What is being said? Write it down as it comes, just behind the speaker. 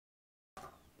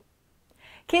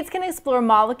Kids can explore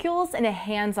molecules in a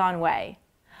hands-on way.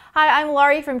 Hi, I'm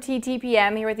Laurie from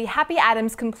TTPM here with the Happy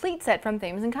Atoms Complete set from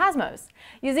Thames and Kosmos.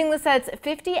 Using the set's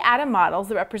 50 atom models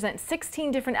that represent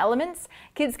 16 different elements,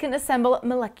 kids can assemble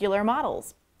molecular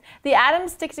models. The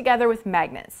atoms stick together with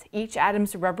magnets. Each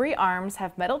atom's rubbery arms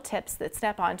have metal tips that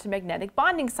snap onto magnetic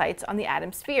bonding sites on the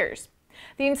atom spheres.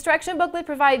 The instruction booklet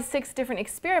provides 6 different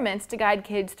experiments to guide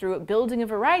kids through building a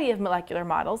variety of molecular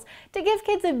models to give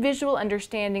kids a visual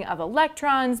understanding of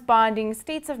electrons, bonding,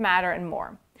 states of matter, and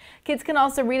more. Kids can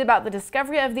also read about the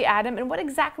discovery of the atom and what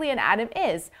exactly an atom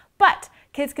is, but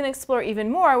kids can explore even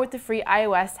more with the free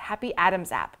iOS Happy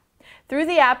Atoms app. Through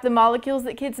the app, the molecules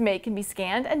that kids make can be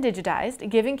scanned and digitized,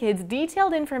 giving kids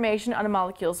detailed information on a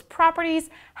molecule's properties,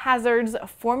 hazards,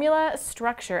 formula,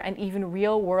 structure, and even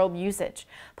real-world usage.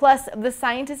 Plus, the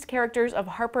scientist characters of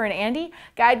Harper and Andee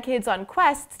guide kids on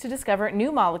quests to discover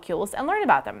new molecules and learn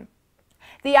about them.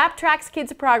 The app tracks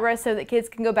kids' progress so that kids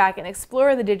can go back and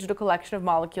explore the digital collection of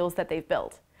molecules that they've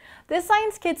built. This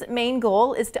science kit's main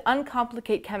goal is to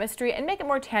uncomplicate chemistry and make it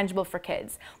more tangible for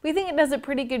kids. We think it does a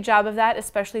pretty good job of that,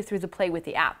 especially through the play with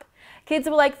the app. Kids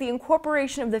will like the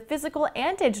incorporation of the physical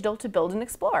and digital to build and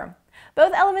explore.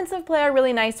 Both elements of play are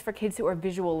really nice for kids who are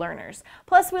visual learners.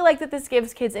 Plus, we like that this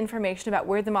gives kids information about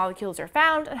where the molecules are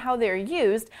found and how they are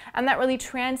used, and that really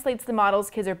translates the models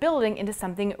kids are building into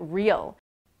something real.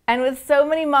 And with so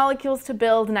many molecules to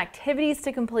build and activities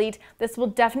to complete, this will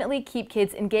definitely keep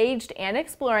kids engaged and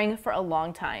exploring for a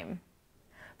long time.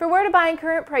 For where to buy and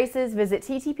current prices, visit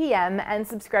TTPM and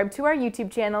subscribe to our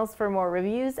YouTube channels for more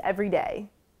reviews every day.